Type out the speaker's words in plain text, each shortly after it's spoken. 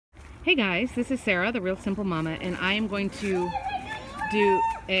Hey guys, this is Sarah, the Real Simple Mama, and I am going to do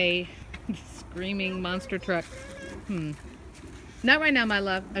a screaming monster truck. Not right now, my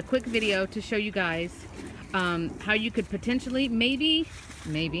love. A quick video to show you guys how you could potentially, maybe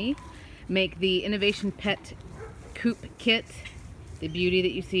make the Innovstion Pet Coop kit, the beauty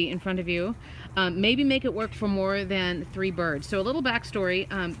that you see in front of you. Maybe make it work for more than 3 birds. So a little backstory,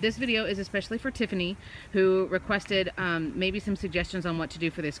 this video is especially for Tiffany, who requested maybe some suggestions on what to do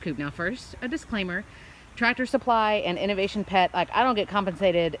for this coop. Now first, a disclaimer, Tractor Supply and Innovstion Pet, like, I don't get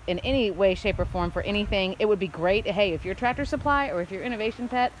compensated in any way, shape, or form for anything. It would be great, hey, if you're Tractor Supply or if you're Innovstion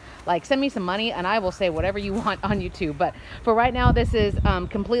Pet, like, send me some money and I will say whatever you want on YouTube. But for right now, this is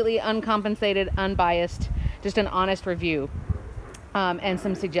completely uncompensated, unbiased, just an honest review. And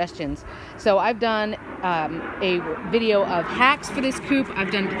some suggestions. So I've done a video of hacks for this coop.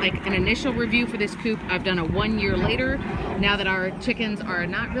 I've done like an initial review for this coop. I've done a 1 year later, now that our chickens are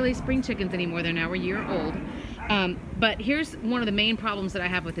not really spring chickens anymore. They're now a year old. But here's one of the main problems that I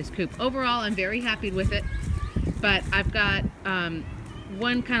have with this coop. Overall, I'm very happy with it, but I've got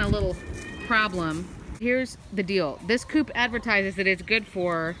one kind of little problem. Here's the deal. This coop advertises that it's good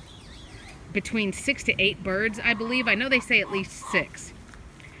for between 6 to 8 birds, I believe. I know they say at least 6.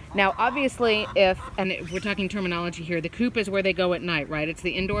 Now, obviously, if we're talking terminology here, the coop is where they go at night, right? It's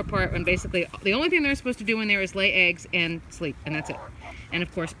the indoor part, and basically the only thing they're supposed to do in there is lay eggs and sleep, and that's it. And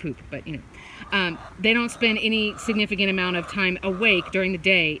of course, poop, but you know. They don't spend any significant amount of time awake during the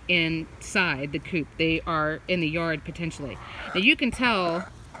day inside the coop. They are in the yard, potentially. Now, you can tell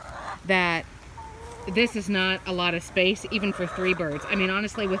that this is not a lot of space, even for 3 birds. I mean,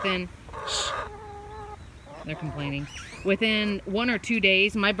 honestly, within... Shh. They're complaining. Within 1 or 2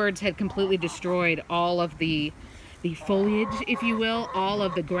 days, my birds had completely destroyed all of the foliage, if you will, all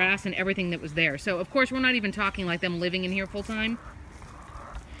of the grass and everything that was there. So, of course, we're not even talking like them living in here full time.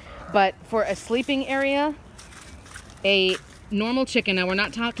 But for a sleeping area, a normal chicken, now we're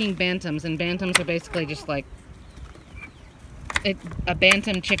not talking bantams, and bantams are basically just like, a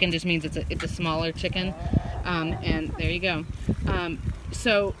bantam chicken just means it's a smaller chicken. And there you go.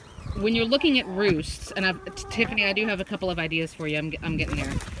 So, when you're looking at roosts, and Tiffany, I do have a couple of ideas for you. I'm getting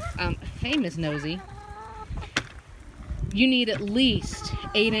there. Hey, Miss Nosy. You need at least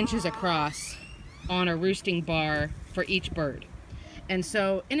 8 inches across on a roosting bar for each bird. And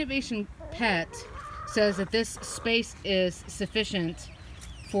so Innovstion Pet says that this space is sufficient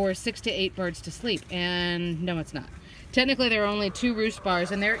for 6 to 8 birds to sleep. And no, it's not. Technically, there are only 2 roost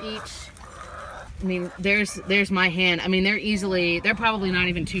bars, and they're each... I mean, there's my hand. I mean, they're probably not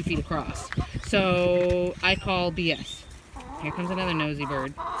even 2 feet across. So I call BS. Here comes another nosy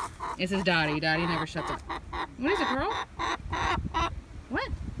bird. This is Dottie. Dottie never shuts up. What is it, girl? What?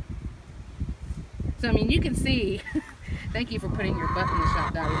 So, I mean, you can see, thank you for putting your butt in the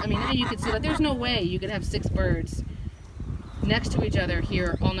shot, Dottie. I mean, now you can see that there's no way you could have 6 birds next to each other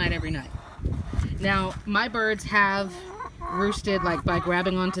here all night, every night. Now, my birds have roosted like by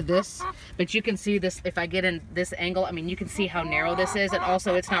grabbing onto this, but you can see this if I get in this angle. I mean, you can see how narrow this is, and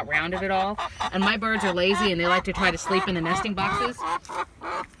also it's not rounded at all. And my birds are lazy and they like to try to sleep in the nesting boxes.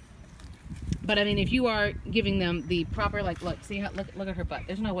 But I mean, if you are giving them the proper, like, look, see how, look at her butt.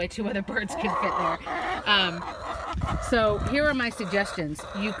 There's no way 2 other birds can fit there. So here are my suggestions.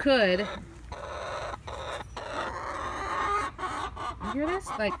 You could, you hear this?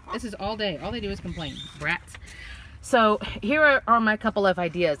 Like, this is all day. All they do is complain. Brats. So here are my couple of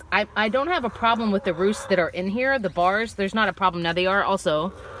ideas. I don't have a problem with the roosts that are in here, the bars. There's not a problem. Now, they are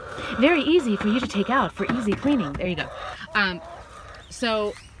also very easy for you to take out for easy cleaning. There you go.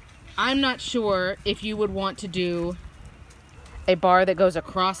 So I'm not sure if you would want to do a bar that goes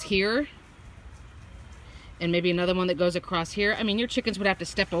across here and maybe another one that goes across here. I mean, your chickens would have to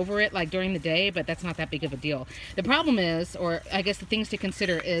step over it like during the day, but that's not that big of a deal. The problem is, or I guess the things to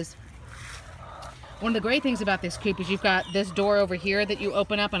consider is, one of the great things about this coop is you've got this door over here that you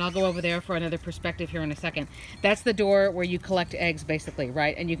open up, and I'll go over there for another perspective here in a second. That's the door where you collect eggs, basically,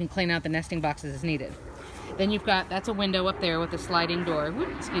 right? And you can clean out the nesting boxes as needed. Then you've got, that's a window up there with a sliding door.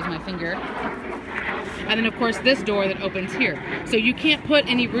 Whoop, excuse my finger. And then, of course, this door that opens here. So you can't put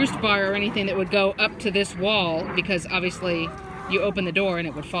any roost bar or anything that would go up to this wall, because obviously you open the door and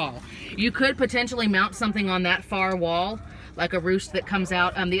it would fall. You could potentially mount something on that far wall, like a roost that comes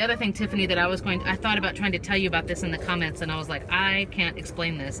out. The other thing, Tiffany, that I thought about trying to tell you about this in the comments, and I was like, I can't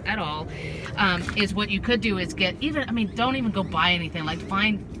explain this at all, is what you could do is get, don't even go buy anything, like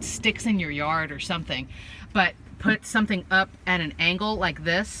find sticks in your yard or something, but put something up at an angle like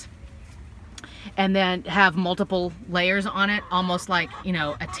this, and then have multiple layers on it, almost like, you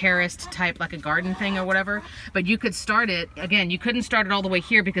know, a terraced type, like a garden thing or whatever. But you could start it, again, you couldn't start it all the way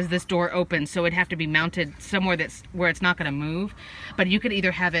here because this door opens, so it'd have to be mounted somewhere that's where it's not going to move. But you could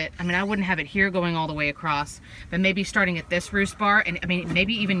either have it, I mean, I wouldn't have it here going all the way across, but maybe starting at this roost bar, and I mean,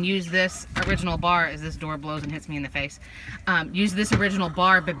 maybe even use this original bar as this door blows and hits me in the face. Use this original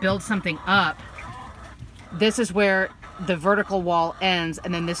bar, but build something up. This is where the vertical wall ends,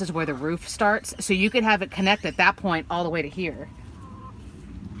 and then this is where the roof starts. So you could have it connect at that point all the way to here.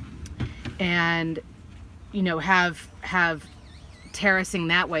 And, you know, have terracing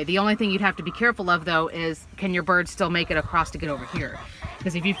that way. The only thing you'd have to be careful of, though, is can your bird still make it across to get over here?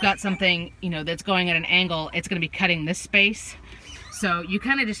 Because if you've got something, you know, that's going at an angle, it's going to be cutting this space. So you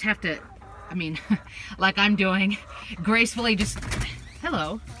kind of just have to, I mean, like I'm doing, gracefully just,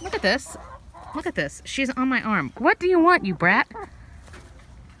 hello, look at this. Look at this. She's on my arm. What do you want, you brat?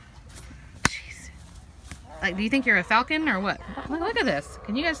 Jeez. Like, do you think you're a falcon or what? Look at this.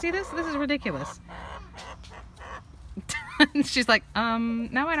 Can you guys see this? This is ridiculous. She's like,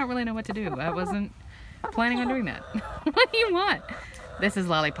 now I don't really know what to do. I wasn't planning on doing that. What do you want? This is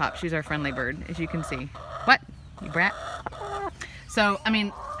Lollipop. She's our friendly bird, as you can see. What? You brat? So, I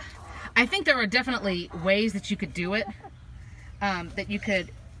mean, I think there are definitely ways that you could do it, that you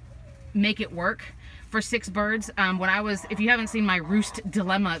could make it work for 6 birds. If you haven't seen my roost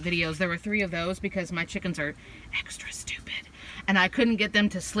dilemma videos, there were 3 of those because my chickens are extra stupid and I couldn't get them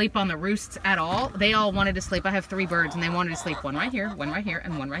to sleep on the roosts at all. They all wanted to sleep. I have 3 birds and they wanted to sleep one right here,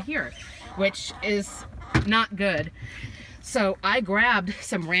 and one right here, which is not good. So I grabbed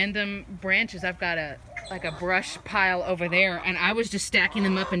some random branches. I've got like a brush pile over there, and I was just stacking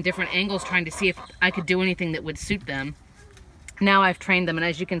them up in different angles trying to see if I could do anything that would suit them. Now I've trained them, and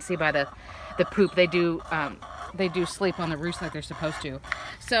as you can see by the poop, they do sleep on the roost like they're supposed to.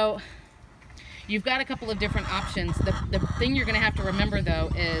 So you've got a couple of different options. The thing you're going to have to remember, though,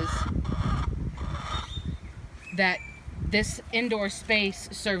 is that this indoor space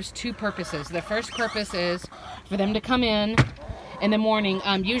serves 2 purposes. The first purpose is for them to come in the morning.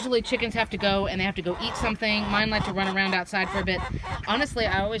 Usually chickens have to go and they have to go eat something. Mine like to run around outside for a bit. Honestly,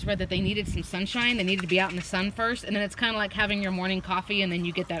 I always read that they needed some sunshine. They needed to be out in the sun first, and then it's kind of like having your morning coffee and then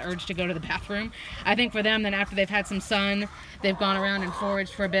you get that urge to go to the bathroom. I think for them, then after they've had some sun, they've gone around and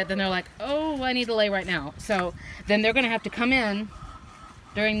foraged for a bit, then they're like, oh, I need to lay right now. So then they're going to have to come in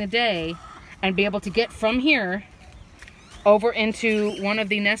during the day and be able to get from here over into one of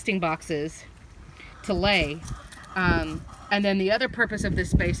the nesting boxes to lay. And then the other purpose of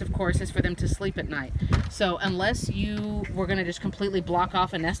this space, of course, is for them to sleep at night. So unless you were going to just completely block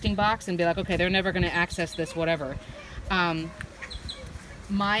off a nesting box and be like, okay, they're never going to access this, whatever.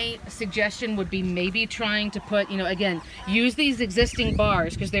 My suggestion would be maybe trying to put, you know, again, use these existing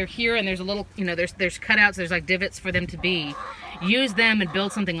bars because they're here and there's a little, you know, there's cutouts, there's like divots for them to be. Use them and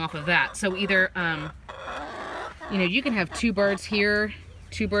build something off of that. So either, you know, you can have 2 birds here,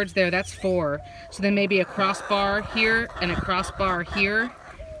 2 birds there, that's 4. So then maybe a crossbar here and a crossbar here,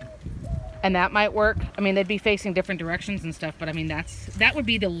 and that might work. I mean, they'd be facing different directions and stuff, but I mean, that would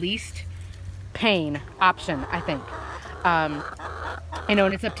be the least pain option, I think. You know,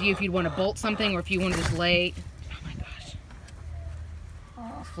 and it's up to you if you'd want to bolt something or if you want to just lay. Oh my gosh.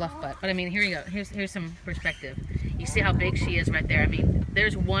 Oh, fluff butt. But I mean, here you go. Here's some perspective. You see how big she is right there? I mean,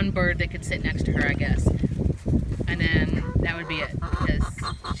 there's one bird that could sit next to her, I guess. And then that would be it, because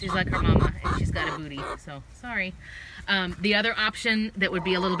she's like her mama and she's got a booty, so sorry. The other option that would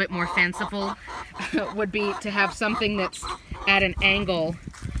be a little bit more fanciful would be to have something that's at an angle.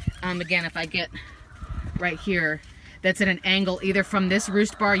 Again, if I get right here, that's at an angle either from this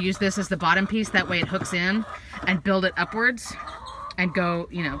roost bar, use this as the bottom piece, that way it hooks in, and build it upwards and go,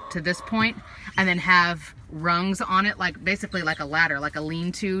 you know, to this point, and then have rungs on it, like basically like a ladder, like a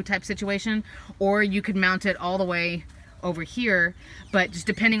lean-to type situation. Or you could mount it all the way over here, but just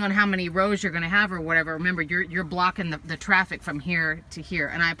depending on how many rows you're going to have or whatever, remember you're blocking the traffic from here to here.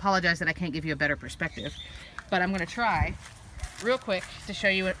 And I apologize that I can't give you a better perspective, but I'm going to try real quick to show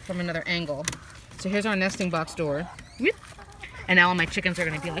you it from another angle. So here's our nesting box door, and now all my chickens are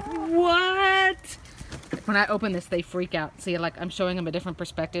going to be like, what? When I open this, they freak out. See, like I'm showing them a different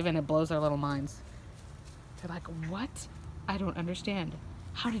perspective and it blows their little minds. They're like, what? I don't understand.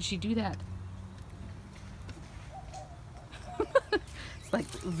 How did she do that? It's like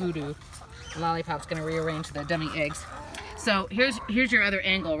voodoo. Lollipop's gonna rearrange the dummy eggs. So here's your other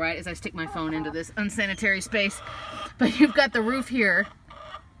angle, right? As I stick my phone into this unsanitary space. But you've got the roof here.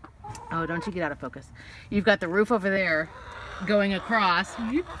 Oh, don't you get out of focus. You've got the roof over there going across.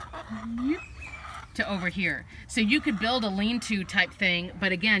 to over here. So you could build a lean-to type thing,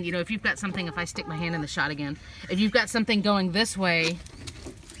 but again, you know, if you've got something, if I stick my hand in the shot again, if you've got something going this way,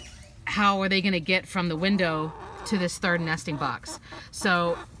 how are they going to get from the window to this third nesting box?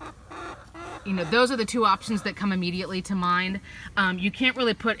 So, you know, those are the two options that come immediately to mind. You can't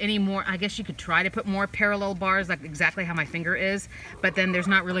really put any more, I guess you could try to put more parallel bars, like exactly how my finger is, but then there's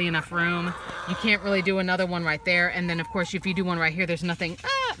not really enough room. You can't really do another one right there. And then of course, if you do one right here, there's nothing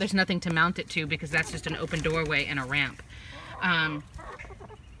to mount it to, because that's just an open doorway and a ramp.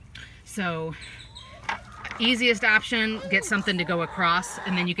 So easiest option, get something to go across,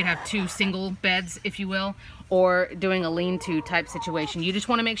 and then you could have two single beds, if you will, or doing a lean-to type situation. You just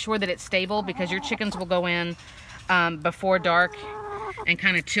want to make sure that it's stable, because your chickens will go in before dark and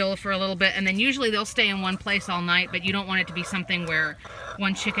kind of chill for a little bit, and then usually they'll stay in one place all night, but you don't want it to be something where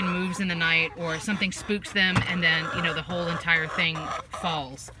one chicken moves in the night or something spooks them and then, you know, the whole entire thing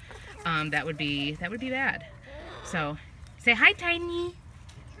falls. That would be bad. So say hi, Tiny.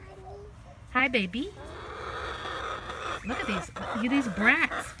 Hi, baby. Look at these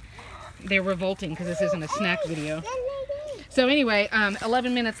brats. They're revolting because this isn't a snack video. So anyway,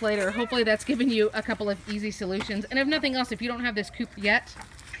 11 minutes later, hopefully that's given you a couple of easy solutions. And if nothing else, if you don't have this coop yet,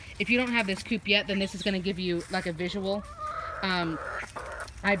 then this is going to give you like a visual.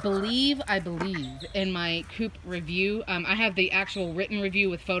 I believe in my coop review, I have the actual written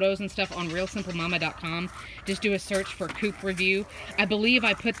review with photos and stuff on realsimplemama.com. Just do a search for coop review. I believe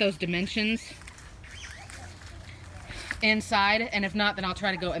I put those dimensions inside, and if not, then I'll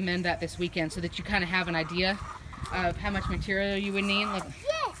try to go amend that this weekend so that you kind of have an idea of how much material you would need. Like,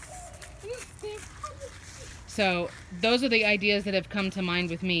 so those are the ideas that have come to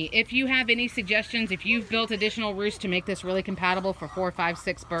mind with me. If you have any suggestions, if you've built additional roosts to make this really compatible for 4, 5,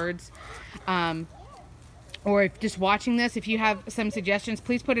 6 birds, or if just watching this, if you have some suggestions,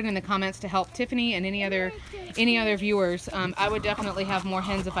 please put it in the comments to help Tiffany and any other viewers. I would definitely have more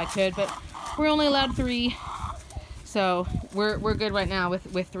hens if I could, but we're only allowed 3. So we're good right now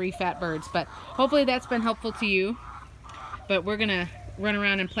with 3 fat birds, but hopefully that's been helpful to you. But we're gonna run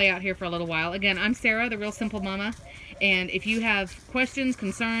around and play out here for a little while. Again, I'm Sarah, the Real Simple Mama, and if you have questions,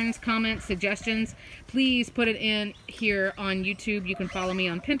 concerns, comments, suggestions, please put it in here on YouTube. You can follow me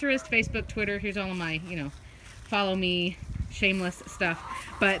on Pinterest, Facebook, Twitter. Here's all of my, you know, follow me, shameless stuff.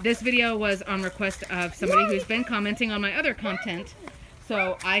 But this video was on request of somebody who's been commenting on my other content.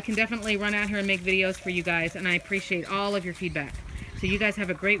 So I can definitely run out here and make videos for you guys, and I appreciate all of your feedback. So you guys have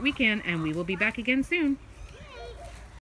a great weekend, and we will be back again soon.